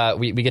 before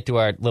we get to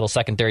our little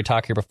secondary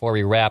talk here before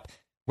we wrap,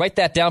 Write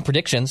That Down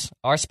predictions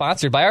are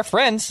sponsored by our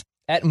friends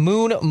at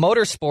Moon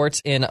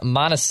Motorsports in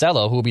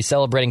Monticello, who will be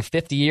celebrating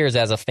 50 years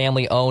as a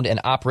family-owned and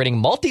operating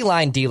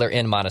multi-line dealer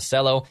in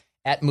Monticello.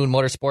 At Moon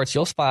Motorsports,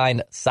 you'll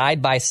find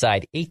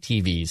side-by-side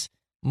ATVs,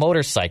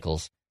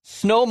 motorcycles,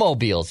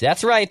 snowmobiles.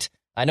 That's right.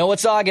 I know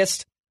it's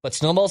August, but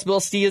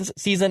snowmobile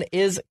season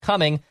is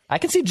coming. I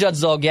can see Judd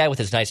Zulgad with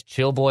his nice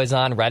chill boys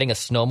on, riding a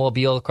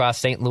snowmobile across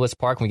St. Louis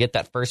Park when we get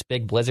that first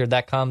big blizzard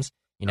that comes.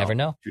 You never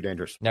know. Too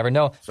dangerous. Never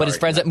know. Sorry, but his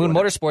friends at Moon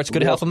Motorsports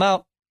could help him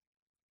out.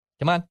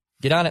 Come on.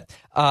 Get on it.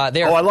 I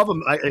love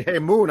them. Hey,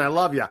 Moon, I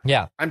love you.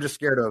 Yeah. I'm just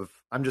scared of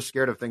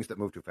things that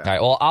move too fast. All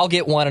right. Well, I'll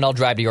get one and I'll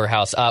drive to your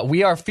house.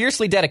 We are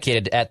fiercely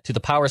dedicated to the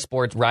power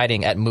sports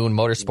riding at Moon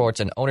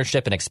Motorsports and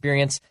ownership and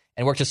experience,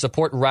 and work to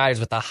support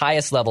riders with the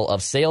highest level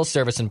of sales,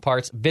 service, and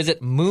parts.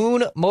 Visit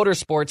Moon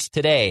Motorsports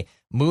today.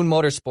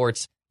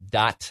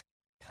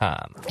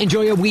 MoonMotorsports.com.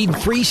 Enjoy a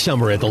weed-free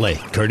summer at the lake,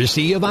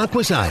 courtesy of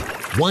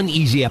Aquaside. One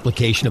easy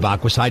application of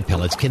Aquaside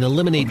pellets can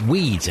eliminate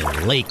weeds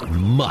and lake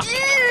muck.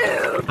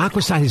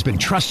 Aquaside has been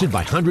trusted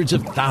by hundreds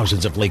of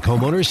thousands of lake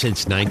homeowners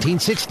since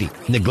 1960.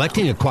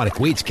 Neglecting aquatic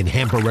weeds can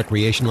hamper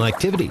recreational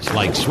activities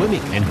like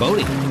swimming and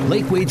boating.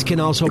 Lake weeds can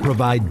also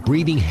provide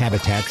breeding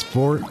habitats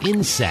for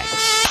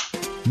insects.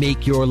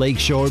 Make your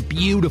lakeshore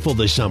beautiful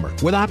this summer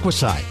with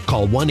Aquaside.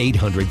 Call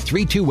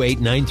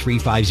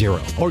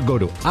 1-800-328-9350 or go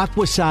to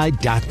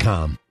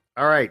aquaside.com.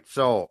 All right,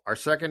 so our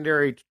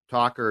secondary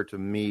talker to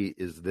me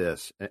is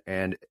this.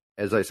 And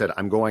as I said,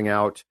 I'm going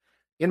out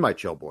in my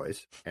chill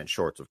boys and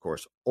shorts, of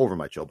course, over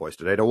my chill boys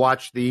today to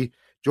watch the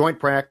joint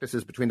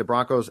practices between the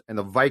Broncos and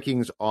the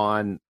Vikings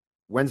on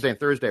Wednesday and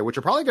Thursday, which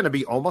are probably going to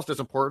be almost as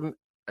important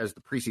as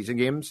the preseason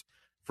games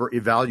for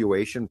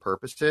evaluation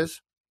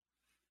purposes.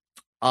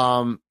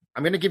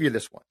 I'm going to give you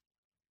this one,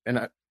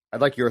 and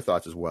I'd like your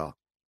thoughts as well.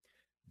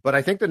 But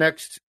I think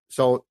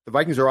so the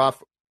Vikings are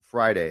off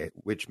Friday,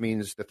 which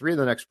means the 3 of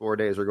the next 4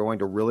 days are going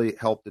to really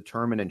help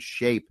determine and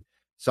shape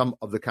some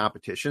of the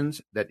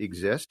competitions that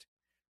exist.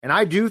 And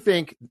I do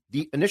think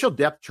the initial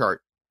depth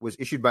chart was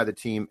issued by the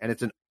team, and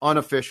it's an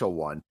unofficial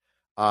one,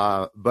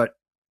 but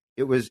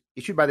it was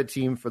issued by the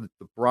team for the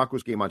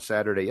Broncos game on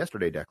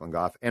yesterday, Declan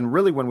Goff. And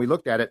really, when we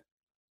looked at it,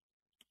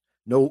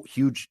 no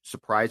huge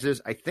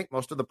surprises. I think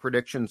most of the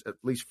predictions, at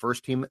least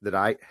first team that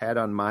I had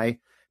on my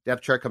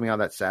depth chart coming out of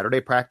that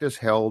Saturday practice,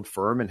 held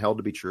firm and held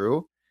to be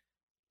true.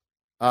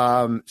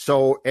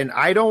 And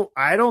I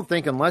don't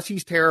think, unless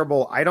he's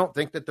terrible, I don't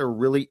think that there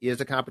really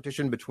is a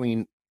competition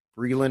between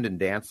Breeland and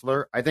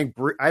Dantzler. I think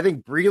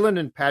Breeland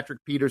and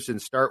Patrick Peterson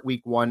start week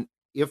 1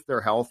 if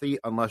they're healthy,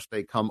 unless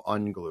they come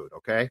unglued.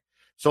 Okay.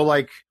 So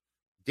like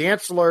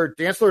Dantzler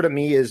to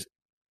me is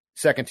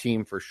second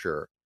team for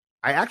sure.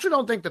 I actually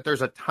don't think that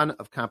there's a ton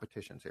of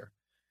competitions here,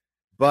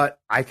 but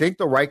I think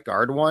the right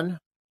guard one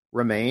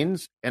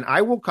remains. And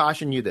I will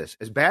caution you this,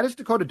 as bad as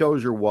Dakota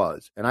Dozier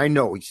was, and I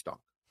know he stunk,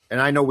 and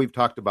I know we've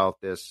talked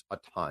about this a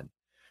ton,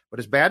 but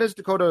as bad as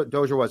Dakota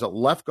Dozier was at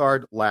left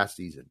guard last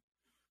season,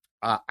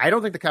 I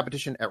don't think the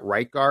competition at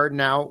right guard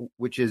now,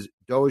 which is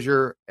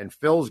Dozier and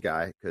Phil's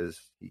guy, because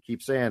he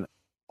keeps saying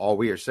all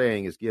we are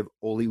saying is give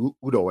Oli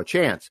Udo a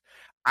chance.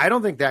 I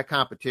don't think that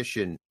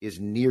competition is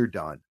near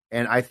done.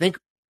 And I think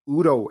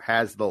Udo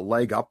has the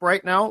leg up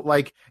right now.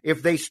 Like,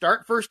 if they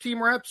start first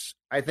team reps,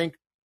 I think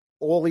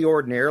Oli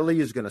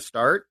ordinarily is going to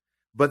start,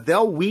 but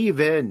they'll weave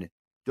in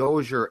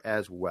Dozier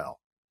as well.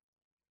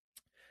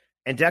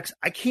 And Dex,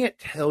 I can't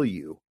tell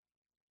you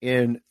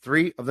in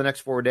 3 of the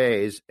next 4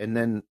 days, and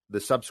then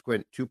the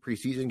subsequent 2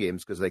 preseason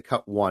games because they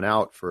cut one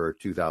out for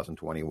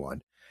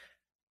 2021.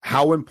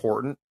 How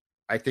important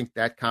I think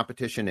that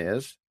competition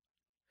is,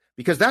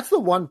 because that's the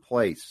one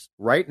place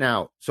right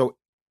now. So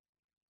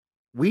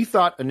we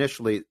thought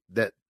initially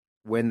that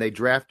when they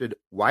drafted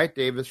Wyatt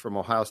Davis from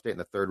Ohio State in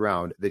the 3rd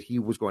round, that he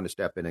was going to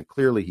step in, and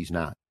clearly he's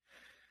not.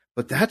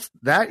 But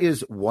that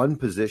is one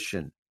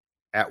position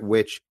at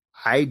which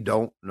I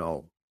don't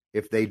know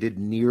if they did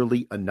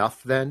nearly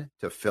enough then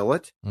to fill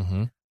it.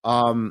 Mm-hmm.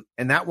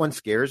 And that one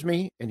scares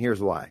me, and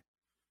here's why.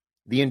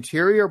 The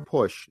interior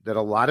push that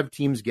a lot of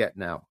teams get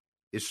now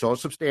is so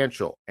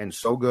substantial and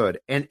so good,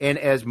 and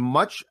as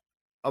much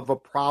of a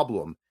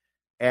problem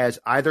as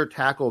either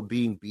tackle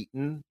being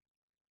beaten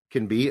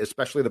can be,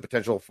 especially the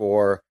potential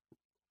for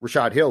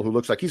Rashad Hill, who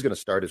looks like he's going to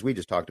start, as we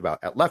just talked about,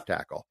 at left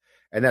tackle,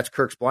 and that's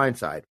Kirk's blind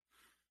side.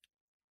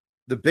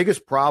 The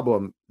biggest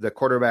problem that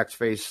quarterbacks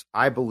face,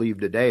 I believe,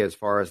 today, as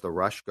far as the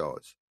rush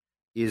goes,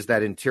 is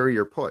that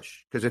interior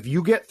push. Because if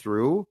you get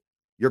through,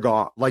 you're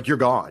gone. Like, you're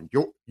gone.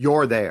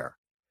 You're there.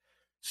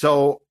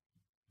 So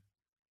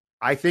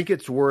I think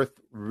it's worth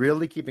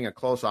really keeping a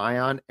close eye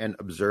on and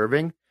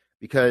observing,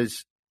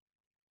 because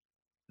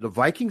the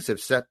Vikings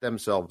have set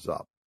themselves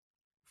up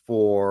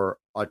for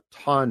a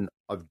ton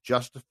of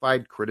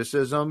justified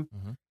criticism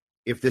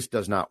if this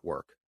does not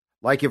work.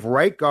 Like if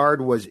right guard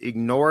was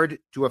ignored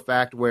to a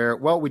fact where,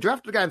 well, we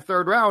drafted a guy in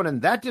 3rd round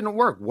and that didn't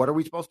work. What are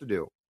we supposed to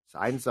do?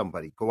 Sign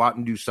somebody, go out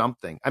and do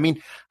something. I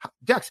mean,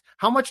 Dex,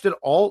 how much did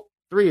all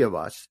 3 of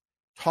us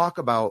talk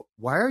about,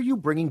 why are you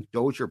bringing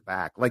Dozier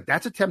back? Like,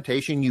 that's a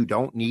temptation you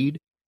don't need.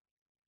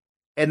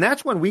 And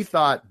that's when we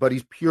thought, but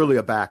he's purely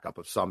a backup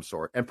of some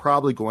sort and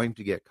probably going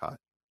to get cut.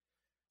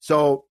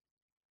 So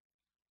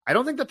I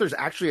don't think that there's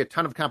actually a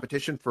ton of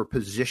competition for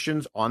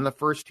positions on the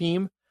first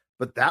team.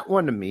 But that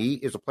one, to me,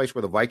 is a place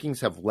where the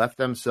Vikings have left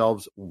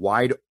themselves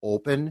wide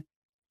open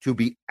to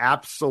be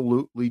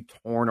absolutely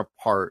torn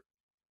apart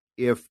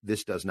if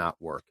this does not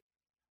work.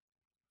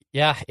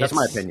 Yeah, that's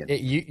my opinion.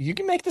 You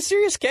can make the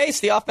serious case.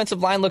 The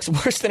offensive line looks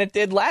worse than it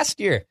did last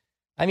year.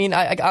 I mean,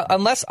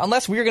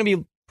 unless we're going to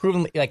be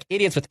proven like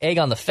idiots with egg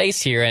on the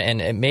face here,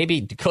 and maybe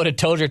Dakota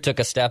Dozier took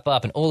a step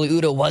up, and Oli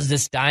Udoh was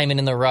this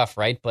diamond in the rough,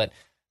 right? But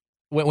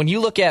when you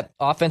look at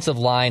offensive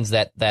lines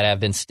that have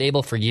been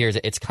stable for years,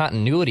 it's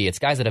continuity. It's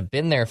guys that have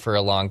been there for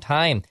a long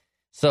time.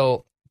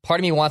 So part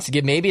of me wants to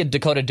give maybe a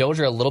Dakota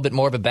Dozier a little bit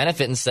more of a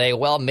benefit and say,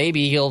 well,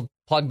 maybe he'll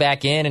plug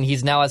back in and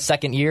he's now his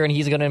 2nd year and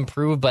he's going to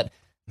improve. But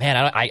man,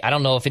 I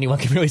don't know if anyone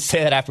can really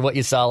say that after what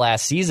you saw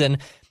last season.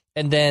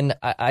 And then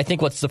I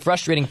think what's the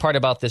frustrating part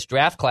about this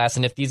draft class,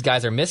 and if these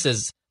guys are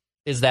misses,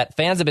 is that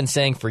fans have been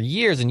saying for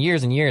years and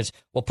years and years,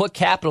 well, put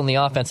capital in the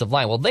offensive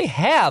line. Well, they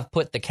have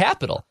put the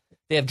capital.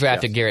 They have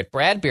drafted Garrett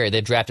Bradbury.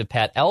 They've drafted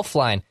Pat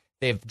Elflein.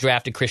 They've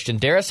drafted Christian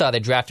Darrisaw. They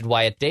drafted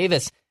Wyatt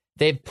Davis.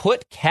 They've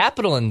put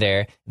capital in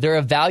there. Their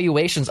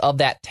evaluations of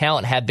that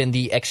talent have been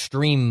the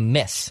extreme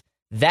miss.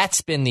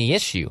 That's been the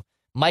issue.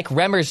 Mike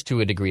Remmers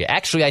to a degree.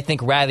 Actually, I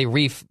think Riley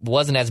Reiff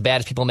wasn't as bad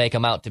as people make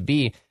him out to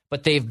be,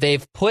 but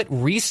they've put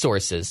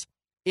resources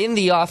in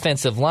the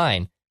offensive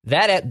line.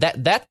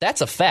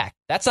 That's a fact.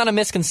 That's not a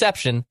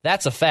misconception.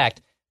 That's a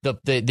fact.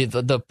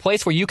 The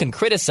place where you can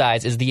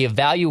criticize is the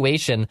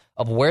evaluation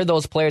of where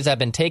those players have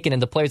been taken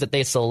and the players that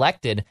they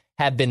selected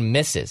have been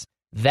misses.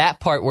 That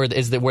part where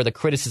the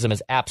criticism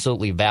is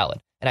absolutely valid.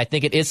 And I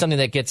think it is something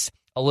that gets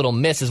a little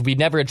missed, is we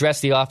never address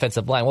the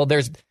offensive line. Well,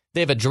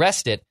 they've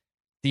addressed it.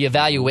 The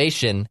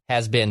evaluation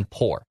has been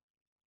poor.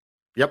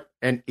 Yep.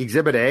 And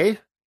Exhibit A,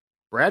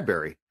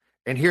 Bradbury.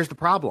 And here's the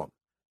problem.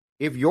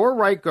 If you're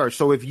right guard,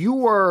 so if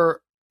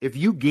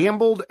you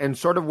gambled and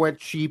sort of went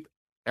cheap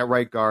at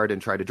right guard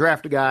and tried to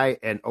draft a guy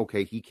and,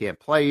 okay, he can't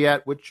play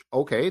yet, which,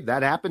 okay,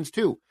 that happens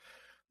too.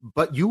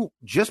 But you,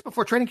 just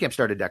before training camp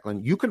started,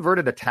 Declan, you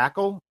converted a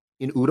tackle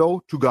in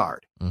Udoh to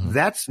guard. Mm-hmm.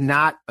 That's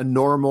not a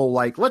normal,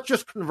 like, let's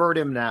just convert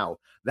him now.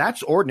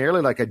 That's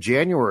ordinarily like a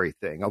January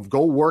thing of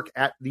go work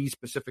at these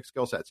specific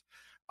skill sets.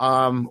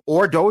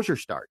 Or Dozier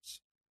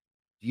starts.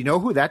 Do you know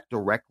who that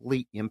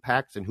directly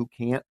impacts and who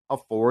can't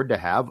afford to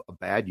have a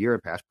bad year in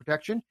pass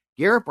protection?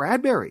 Garrett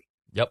Bradbury.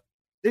 Yep.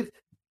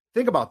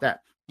 Think about that.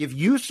 If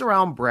you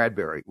surround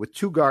Bradbury with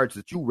 2 guards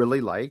that you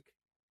really like,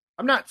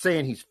 I'm not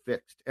saying he's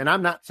fixed, and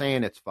I'm not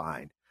saying it's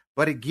fine,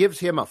 but it gives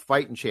him a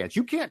fighting chance.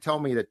 You can't tell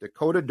me that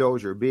Dakota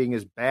Dozier, being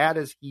as bad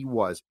as he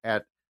was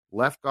at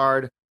left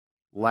guard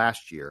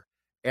last year,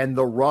 and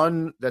the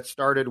run that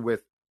started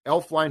with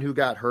Elflein, who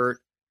got hurt,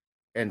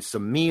 and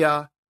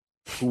Samia,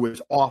 who was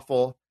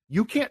awful,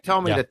 you can't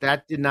tell me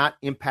that did not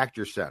impact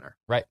your center.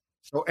 Right.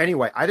 So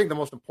anyway, I think the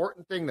most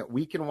important thing that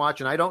we can watch,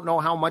 and I don't know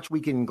how much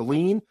we can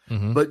glean,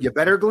 but you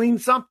better glean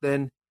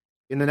something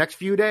in the next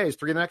few days,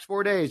 3 of the next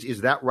 4 days,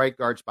 is that right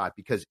guard spot.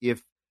 Because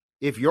if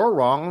you're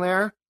wrong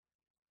there,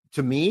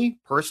 to me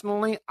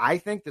personally, I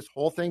think this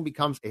whole thing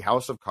becomes a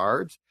house of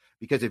cards.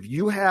 Because if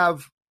you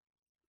have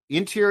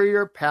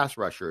interior pass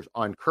rushers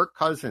on Kirk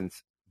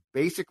Cousins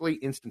basically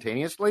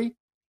instantaneously,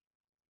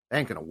 that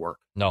ain't going to work.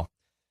 No.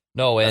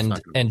 No, and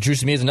Drew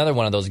Samia is another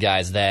one of those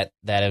guys that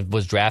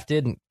was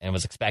drafted and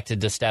was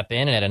expected to step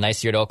in and had a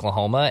nice year at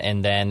Oklahoma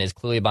and then is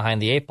clearly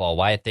behind the eight ball.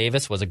 Wyatt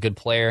Davis was a good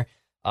player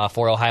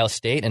for Ohio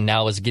State and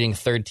now is getting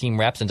third-team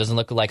reps and doesn't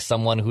look like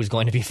someone who's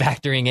going to be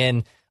factoring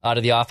in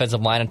to the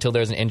offensive line until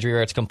there's an injury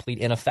or it's complete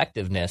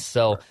ineffectiveness.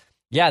 So,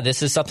 yeah,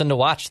 this is something to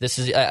watch. This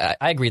is I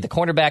agree. The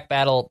cornerback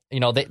battle,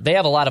 they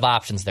have a lot of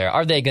options there.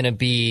 Are they going to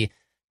be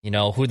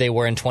who they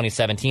were in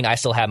 2017, I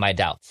still have my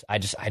doubts. I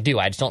just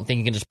don't think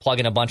you can just plug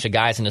in a bunch of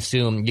guys and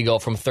assume you go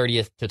from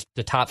 30th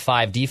to top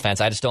 5 defense.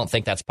 I just don't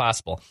think that's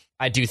possible.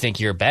 I do think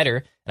you're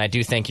better, and I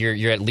do think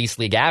you're at least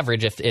league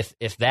average,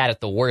 if that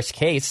at the worst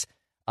case.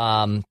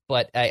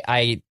 But I'm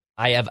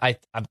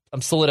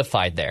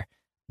solidified there.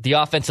 The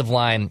offensive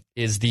line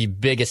is the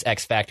biggest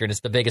X factor, and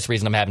it's the biggest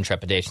reason I'm having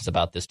trepidations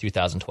about this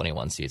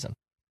 2021 season.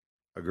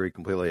 Agree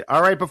completely.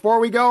 All right, before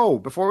we go,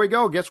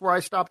 guess where I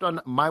stopped on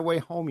my way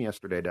home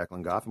yesterday,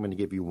 Declan Goff? I'm going to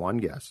give you one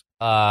guess.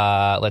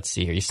 Let's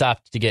see here. You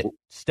stopped to get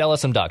Stella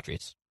some dog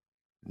treats.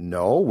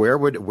 No,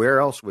 where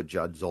else would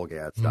Judd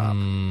Zulgad stop?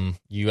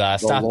 You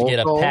stopped to get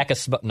a pack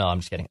of no,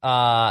 I'm just kidding.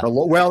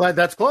 Well,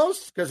 that's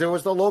close because it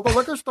was the local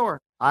liquor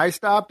store. I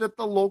stopped at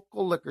the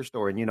local liquor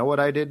store, and you know what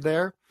I did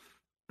there?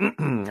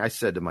 I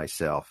said to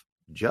myself,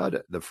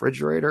 Judd, the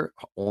refrigerator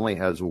only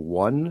has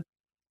one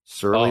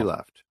Surly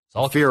left.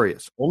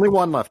 Furious. Only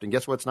one left. And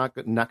guess what's not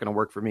going to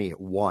work for me?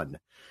 One.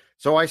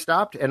 So I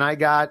stopped and I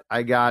got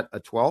a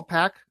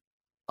 12-pack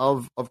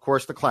of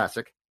course, the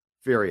classic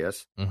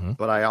Furious. Mm-hmm.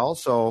 But I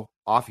also,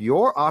 off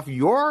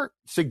your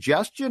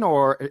suggestion,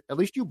 or at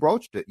least you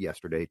broached it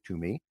yesterday to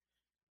me,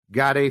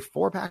 got a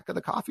 4-pack of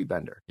the Coffee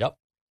Bender. Yep.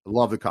 I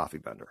love the Coffee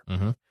Bender.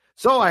 Mm-hmm.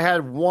 So I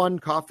had one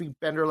Coffee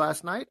Bender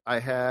last night. I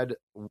had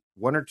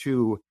 1 or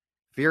 2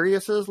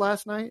 Furiouses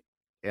last night.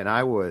 And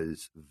I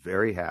was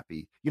very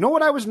happy. You know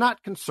what I was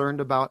not concerned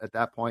about at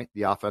that point?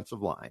 The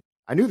offensive line.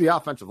 I knew the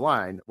offensive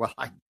line. Well,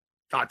 I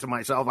thought to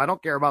myself, I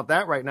don't care about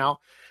that right now.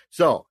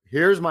 So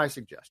here's my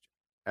suggestion.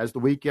 As the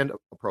weekend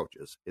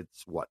approaches,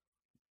 it's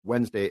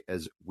Wednesday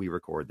as we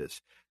record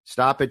this.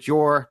 Stop at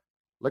your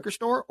liquor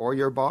store or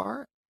your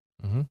bar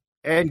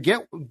and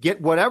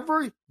get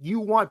whatever you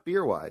want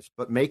beer-wise,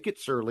 but make it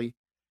Surly.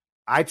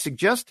 I'd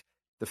suggest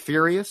the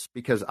Furious,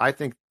 because I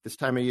think this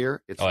time of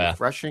year, it's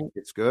refreshing,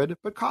 it's good,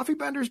 but Coffee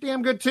Bender's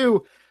damn good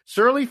too.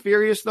 Surly,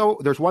 Furious, though,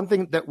 there's one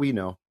thing that we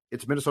know.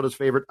 It's Minnesota's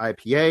favorite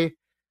IPA.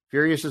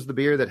 Furious is the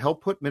beer that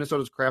helped put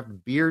Minnesota's craft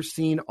beer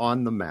scene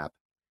on the map.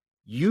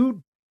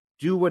 You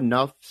do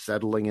enough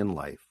settling in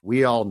life.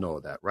 We all know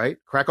that, right?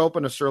 Crack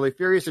open a Surly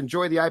Furious,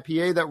 enjoy the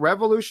IPA that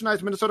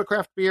revolutionized Minnesota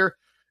craft beer.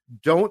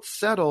 Don't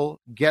settle,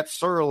 get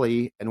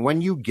surly, and when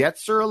you get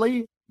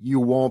surly, you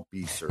won't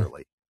be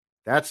surly.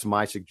 That's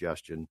my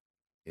suggestion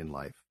in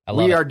life.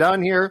 We are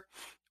done here.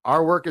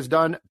 Our work is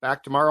done.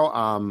 Back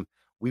tomorrow.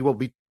 We will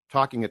be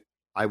talking,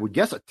 I would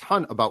guess, a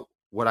ton about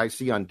what I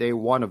see on day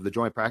 1 of the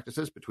joint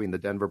practices between the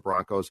Denver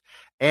Broncos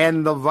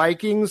and the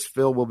Vikings.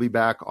 Phil will be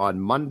back on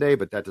Monday,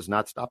 but that does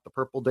not stop the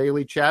Purple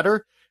Daily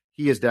chatter.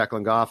 He is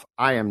Declan Goff.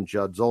 I am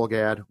Judd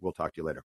Zulgad. We'll talk to you later.